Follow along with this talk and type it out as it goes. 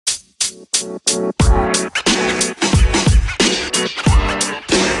So,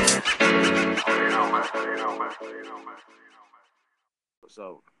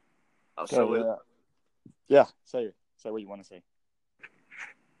 So so it, yeah, say what you want to say.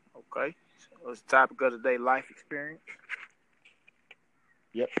 okay. So it's the topic of the day, life experience.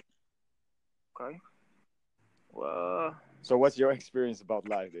 Yep. Okay. Well, So what's your experience about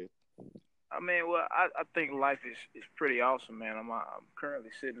life, dude? I think life is pretty awesome, man. I'm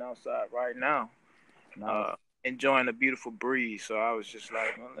currently sitting outside right now, Nice. uh, enjoying a beautiful breeze. So I was just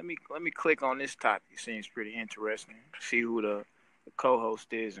like, well, let me click on this topic. It seems pretty interesting. See who the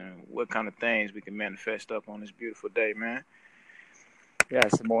co-host is and what kind of things we can manifest up on this beautiful day, man. Yeah,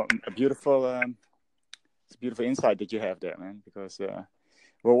 a beautiful it's a beautiful insight that you have there, man. Because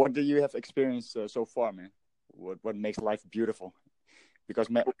well, what do you have experienced so far, man? What makes life beautiful? Because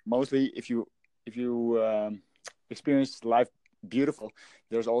mostly, if you experience life beautiful,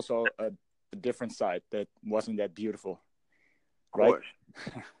 there's also a different side that wasn't that beautiful, Of right? course,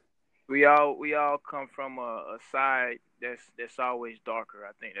 we all come from a side that's always darker.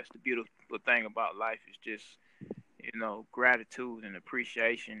 I think that's the beautiful thing about life is just gratitude and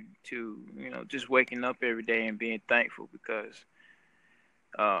appreciation to just waking up every day and being thankful because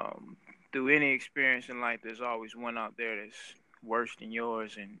um, through any experience in life, there's always one out there that's worse than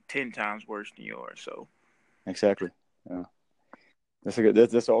yours and 10 times worse than yours. So Exactly. Yeah.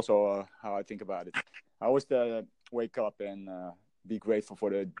 That's also how I think about it. I always wake up and be grateful for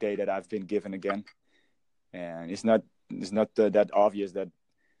the day that I've been given again, and it's not that obvious that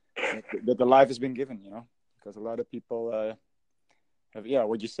the life has been given, because a lot of people have, yeah,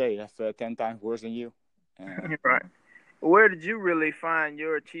 what you say, have 10 times worse than you. And right. Where did you really find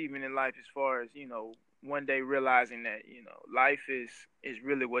your achievement in life as far as one day realizing that life is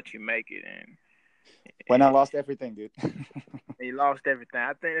really what you make it and when I lost everything, dude. you lost everything.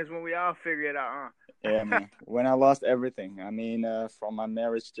 I think that's when we all figure it out, Yeah, huh? man. When I lost everything, I mean, from my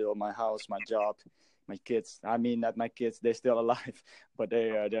marriage to my house, my job, my kids. I mean, not my kids; they're still alive, but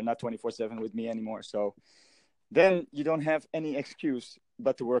they're not 24/7 with me anymore. So then you don't have any excuse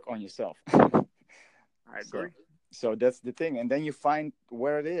but to work on yourself. I So, agree. so that's the thing, and then you find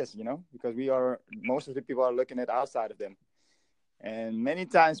where it is, because most of the people are looking at outside of them, and many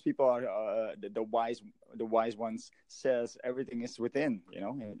times people are the wise ones says everything is within,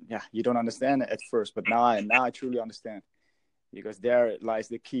 and yeah, you don't understand it at first, but now I truly understand, because there lies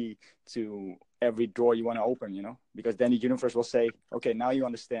the key to every door you want to open, because then the universe will say, okay, now you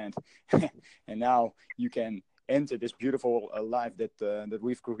understand, and now you can enter this beautiful life that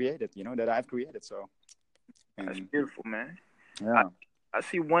we've created, that I've created. So, That's and beautiful, man. I yeah. I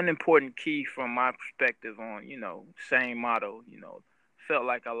see one important key from my perspective on same motto. Felt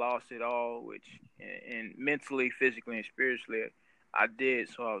like I lost it all, which and mentally, physically, and spiritually I did.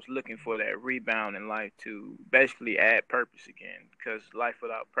 So I was looking for that rebound in life to basically add purpose again, because life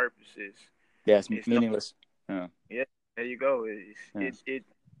without purpose Yeah, it's is no. meaningless. Yeah. Yeah, there you go. Yeah. It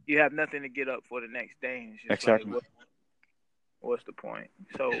you have nothing to get up for the next day, and it's just like Exactly. what's the point?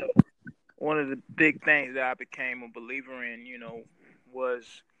 So one of the big things that I became a believer in,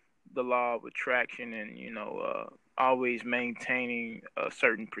 was the law of attraction and, always maintaining a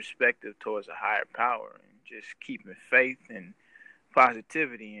certain perspective towards a higher power and just keeping faith and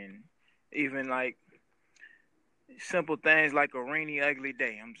positivity and even like simple things like a rainy, ugly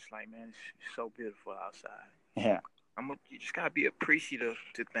day. I'm just like, man, it's so beautiful outside. Yeah. You just gotta be appreciative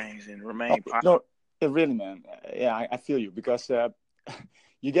to things and Oh, remain positive. no, really, man. Yeah, I feel you, because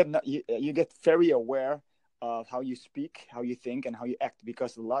you get very aware of how you speak, how you think, and how you act.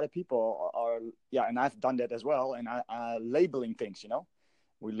 Because a lot of people are, yeah, and I've done that as well. And I labeling things.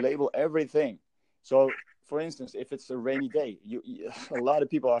 We label everything. So, for instance, if it's a rainy day, a lot of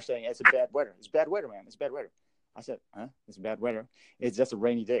people are saying it's a bad weather. It's bad weather, man. It's bad weather. I said, huh? It's bad weather. It's just a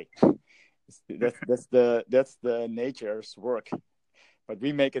rainy day. That's the nature's work, but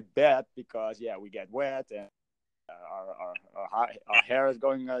we make it bad because, yeah, we get wet, and our hair is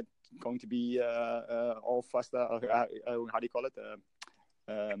going to be all fussed up. How do you call it?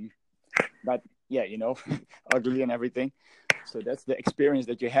 But yeah, ugly and everything. So that's the experience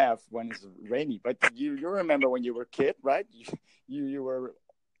that you have when it's rainy. But you remember when you were a kid, right? You were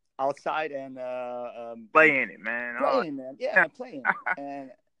outside and Play in it, man. Oh, playing, man. Yeah, playing,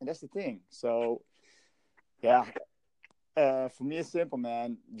 and that's the thing. So yeah, for me, it's simple,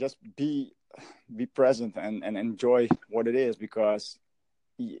 man. Just be present and enjoy what it is, because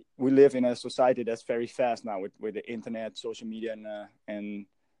we live in a society that's very fast now with the internet, social media, and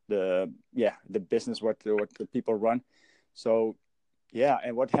the business what the people run. So yeah,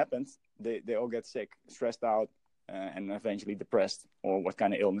 and what happens? They all get sick, stressed out, and eventually depressed, or what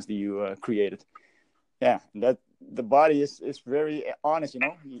kind of illness do you created. Yeah, and that the body is very honest,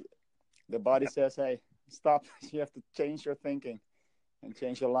 the body says, hey, stop. You have to change your thinking and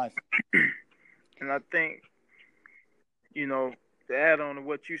change your life. And I think, to add on to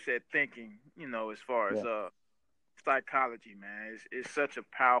what you said, thinking, as far as Yeah, psychology, man, it's such a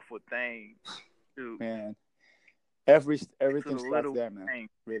powerful thing to man. to Everything the starts little there, man. thing,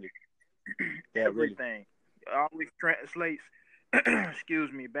 Really. Yeah, really. everything. It always translates,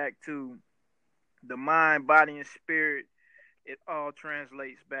 excuse me, back to the mind, body, and spirit. It all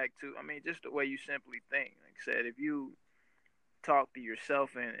translates back to, I mean, just the way you simply think. Like I said, if you talk to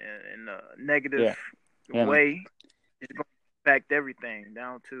yourself in a negative Yeah, yeah, man. way, it's going to affect everything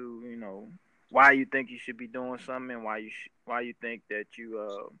down to why you think you should be doing something and why you think that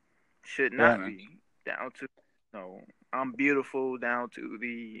you should Yeah, not man. be, down to I'm beautiful, down to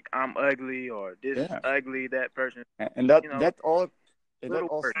the I'm ugly, or this is Yeah, ugly, that person, and you know that little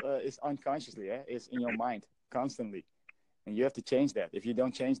all words. is unconsciously, is in your mind constantly, and you have to change that. If you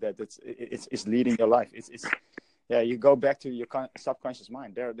don't change that, it's leading your life. It's yeah. You go back to your subconscious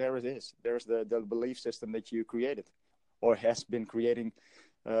mind. There it is. There's the belief system that you created, or has been creating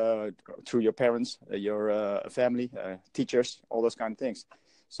through your parents, your family, teachers, all those kind of things.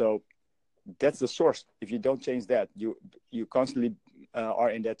 So that's the source. If you don't change that, you constantly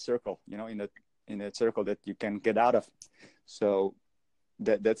are in that circle, in that circle that you can get out of. So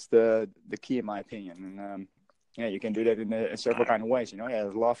that's the key, in my opinion. And yeah, you can do that in several kind of ways.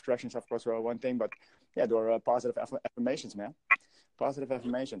 Yeah, law of attraction is of course one thing, but yeah, there are positive affirmations, man. Positive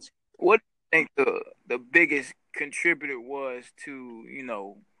affirmations. What do you think the biggest contributor was to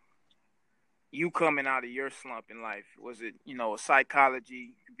you coming out of your slump in life? Was it a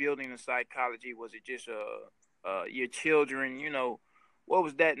psychology, building a psychology? Was it just your children? What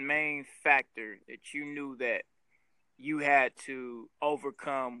was that main factor that you knew that you had to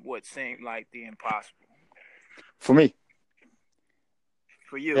overcome what seemed like the impossible For me,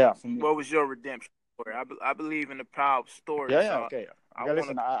 for you? yeah, for me. What was your redemption story? I believe in the power of story, Yeah, yeah, so okay. I Okay, want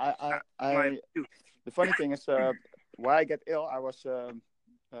listen, to. the funny thing is, why I get ill,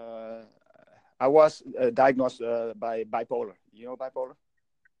 I was diagnosed by bipolar. You know bipolar?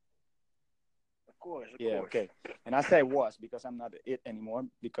 Of course, of Yeah, course. okay. And I say was because I'm not it anymore,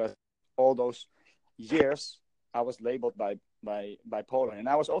 because all those years I was labeled by bipolar, and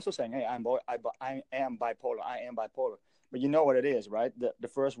I was also saying, hey, I am bipolar, I am bipolar. But you know what it is, right? The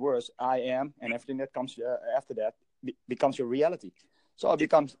first words, I am, and everything that comes after that becomes your reality. So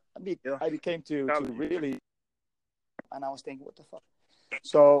Yeah, I became to psychology. really, and I was thinking, what the fuck?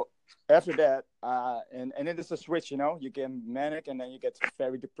 So after that, and it is a switch, you get manic, and then you get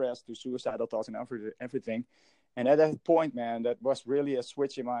very depressed to suicidal thoughts and everything. And at that point, man, that was really a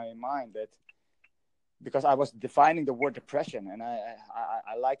switch in my mind, that because I was defining the word depression, and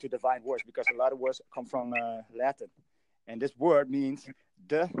I like to define words because a lot of words come from Latin, and this word means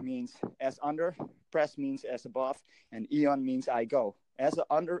means as under, press means as above, and eon means I go. As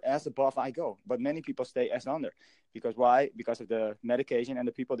under, as above, I go. But many people stay as under. Because why? Because of the medication and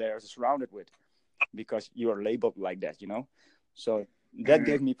the people they are surrounded with. Because you are labeled like that. So that Mm-hmm.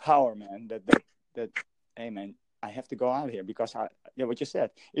 gave me power, man. That hey, man, I have to go out here because what you said.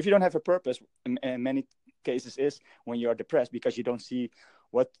 If you don't have a purpose, in many cases is when you are depressed because you don't see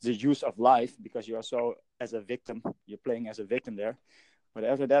what the use of life, because you are so as a victim. You're playing as a victim there. But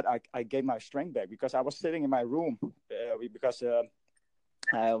after that, I gave my strength back because I was sitting in my room because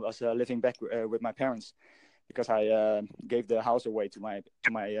I was living back with my parents because I gave the house away to my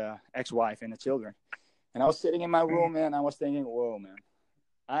ex-wife and the children. And I was sitting in my room, and I was thinking, whoa, man,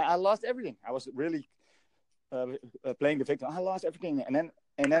 I lost everything. I was really playing the victim. I lost everything. And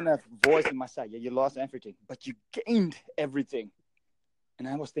then a voice in my side, yeah, you lost everything, but you gained everything. And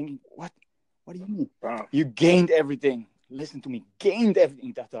I was thinking, what? What do you mean? Wow. You gained everything. Listen to me, gained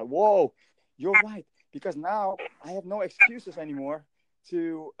everything. I thought, whoa, you're right. Because now I have no excuses anymore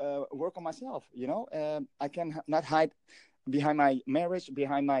to work on myself. I can not hide behind my marriage,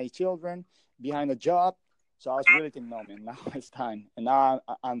 behind my children, behind a job. So I was really thinking, no, man, now it's time. And now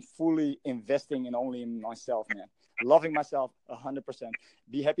I'm fully investing in only in myself, man. Loving myself 100%.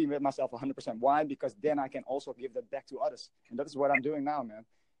 Be happy with myself 100%. Why? Because then I can also give that back to others. And that is what I'm doing now, man.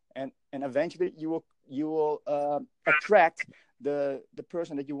 And eventually you will attract the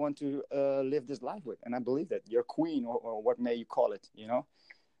person that you want to live this life with. And I believe that your queen, or what may you call it,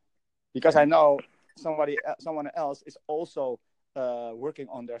 because I know someone else is also working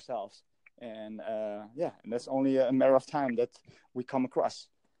on themselves. And and that's only a matter of time that we come across,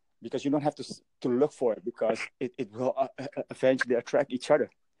 because you don't have to look for it, because it will eventually attract each other.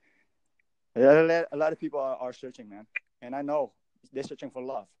 A lot of people are searching, man, and I know they're searching for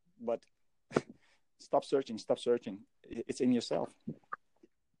love, but stop searching. Stop searching. It's in yourself.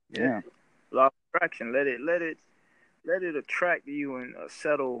 Yeah, Yeah. law of attraction. Let it attract you in a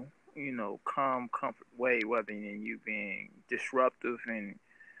settle, calm, comfort way, rather than you being disruptive and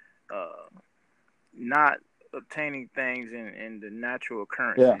uh, not obtaining things in the natural Yeah.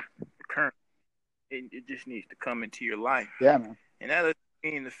 occurrences. The current, it just needs to come into your life, Yeah, man. and that doesn't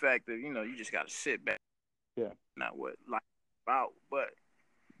mean the fact that you just got to sit back. Yeah. Not what life is about, but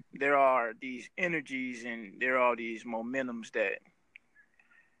there are these energies and there are these momentums that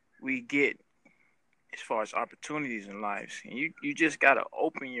we get as far as opportunities in life, and you just got to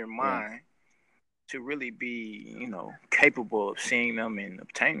open your Yeah. mind to really be, capable of seeing them and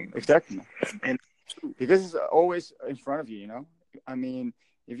obtaining them. Exactly, man. And Because it's always in front of you. You know. I mean,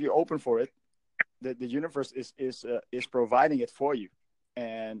 if you open for it, the universe is providing it for you,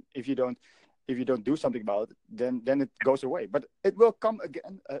 and if you don't do something about it, then it goes away. But it will come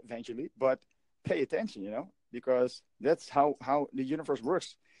again eventually. But pay attention, because that's how the universe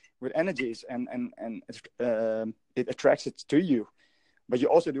works with energies, and it attracts it to you. But you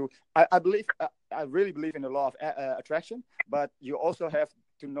also do. I believe. I really believe in the law of attraction. But you also have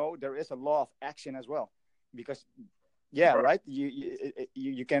to know there is a law of action as well, because yeah, right.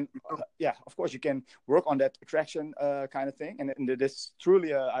 You can yeah, of course you can work on that attraction kind of thing, and it is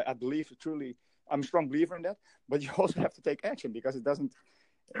truly I believe truly I'm a strong believer in that. But you also have to take action because it doesn't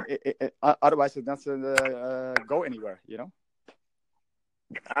otherwise it doesn't go anywhere.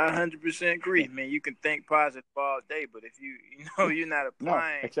 I 100% agree, man. You can think positive all day, but if you're not No,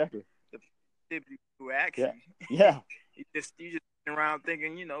 applying exactly. the positivity to Yeah, action, yeah, you just sitting around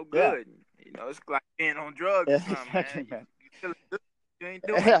thinking, yeah, good. It's like being on drugs or yeah. something, man. Exactly, You man. you feeling good, you ain't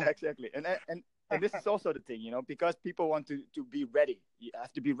doing Yeah, nothing. exactly. And this is also the thing, because people want to be ready. You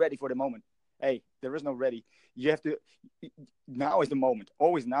have to be ready for the moment. Hey, there is no ready. You have to. Now is the moment.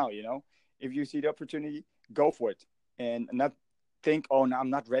 Always now. If you see the opportunity, go for it, and not think, oh, no,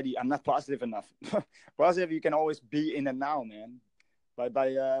 I'm not ready. I'm not positive enough. Positive, you can always be in the now, man. By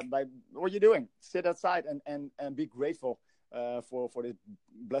what you're doing, sit outside and be grateful for this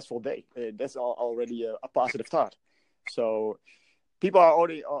blissful day. That's already a positive thought. So people are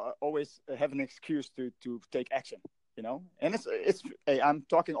already always have an excuse to take action. And it's hey, I'm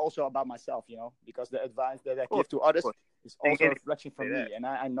talking also about myself, because the advice that I give to Of others course. is Ain't also a any reflection say from that. me, and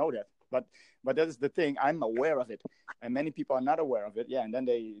I know that. But that is the thing, I'm aware of it, and many people are not aware of it. Yeah, and then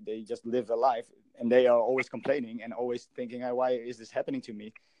they just live their life, and they are always complaining and always thinking, why is this happening to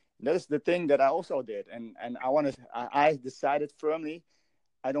me? And that is the thing that I also did, and I decided firmly,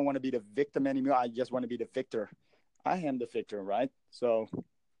 I don't want to be the victim anymore. I just want to be the victor. I am the victor, right? So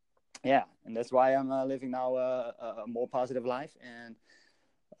yeah, and that's why I'm living now a more positive life, and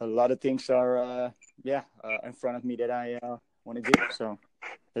a lot of things are in front of me that I want to do. So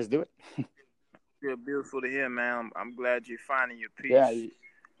let's do it. Feel beautiful to hear, man. I'm glad you're finding your peace, Yeah,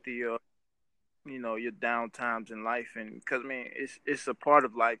 the your down times in life, and because it's a part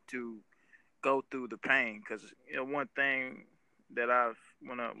of life to go through the pain. Because one thing that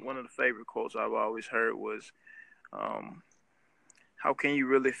one of the favorite quotes I've always heard was, um, "How can you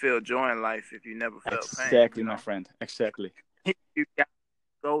really feel joy in life if you never felt pain?" exactly, my friend. Exactly, You got to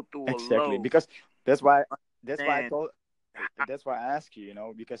go through a exactly. low, Because that's why that's why I and told. That's why I asked you,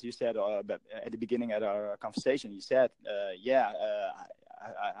 because you said at the beginning of our conversation, you said,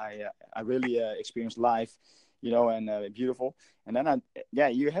 I really experienced life, and beautiful. And then,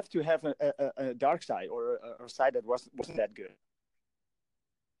 you have to have a dark side or a side that wasn't that good.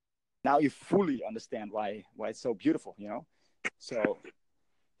 Now you fully understand why it's so beautiful. So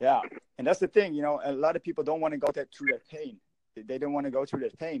yeah, and that's the thing, a lot of people don't want to go through that pain. They don't want to go through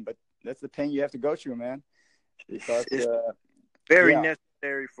that pain, but that's the pain you have to go through, man. Because it's very yeah,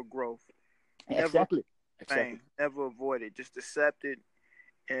 necessary for growth. Never exactly, exactly. pain, never avoid it. Just accept it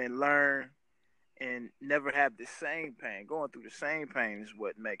and learn, and never have the same pain. Going through the same pain is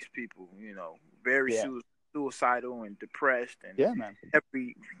what makes people, very Yeah, suicidal and depressed, and yeah, man.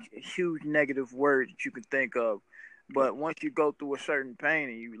 every huge negative word that you can think of. Yeah, But once you go through a certain pain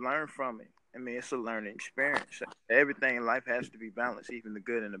and you learn from it, it's a learning experience. Everything in life has to be balanced, even the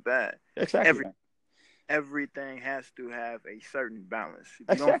good and the bad. exactly, Every man. everything has to have a certain balance. If you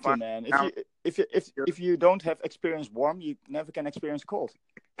don't Exactly, find man. balance, If you don't have experience warm, you never can experience cold,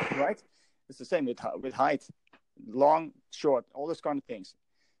 right? It's the same with height, long, short, all those kind of things,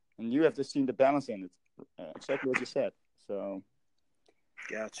 and you have to see the balance in it. Exactly what you said. So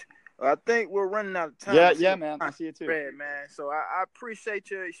gotcha. Well, I think we're running out of time. yeah, I see yeah, the man. I time see it too. red, man. So I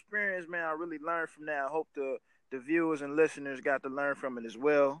appreciate your experience, man. I really learned from that. I hope the the viewers and listeners got to learn from it as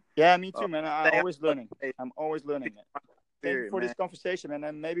well. Yeah, me too, man. I'm Thank always learning. you. I'm always learning. Thank you Spirit, for man. this conversation, man.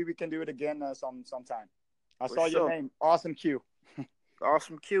 And maybe we can do it again sometime. I For saw your sure. name. Awesome Q.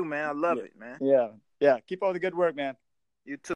 Awesome Q, man. I love Yeah. it, man. Yeah. Yeah. Keep all the good work, man. You too.